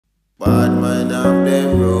Bad man have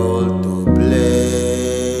them role to play.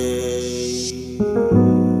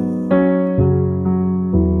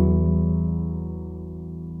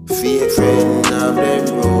 Fake friend have them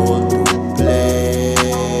role to play.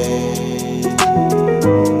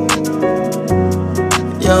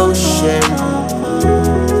 Yo, Shem.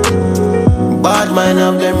 Bad man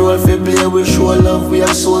have them role to play. We show love, we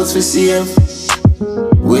have souls for save.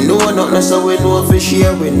 We know nothing, so we know for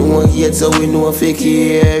share. We know hate, so we know for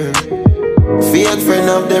care. Fake friend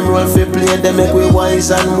of them role for play. They make we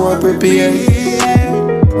wise and more prepared.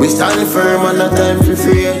 We stand firm and no time for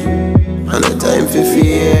fear, and no time for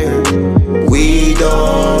fear. We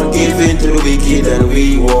don't give in to the wicked and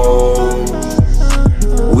we won't.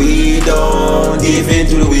 We don't give in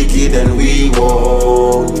to the wicked and we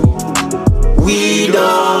won't. We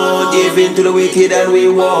don't give in to the wicked and we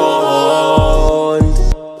won't.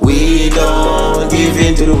 We don't give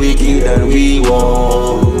in to the wicked and we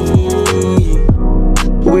won't.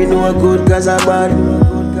 We know good cause I bad.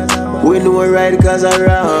 We know right cause I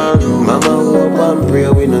wrong. Mama hope and pray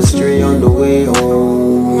we no stray on the way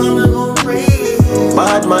home.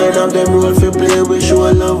 Bad mind of them role for play. We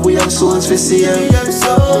show love, we have souls for save.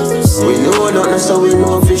 We know nothing so we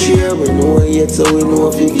know for share. We know hate so we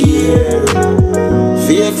know for care.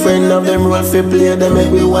 Fake friend of them role for play. They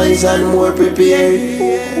make we wise and more prepared.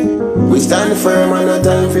 We stand firm and no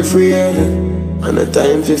time for fear, and no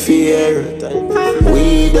time for fear.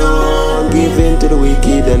 We don't give in to the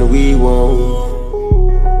wicked and we won't.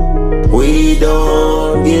 We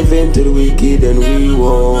don't give in to the wicked and we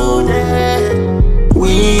won't.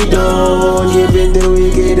 We don't give in to the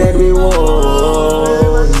wicked and we won't.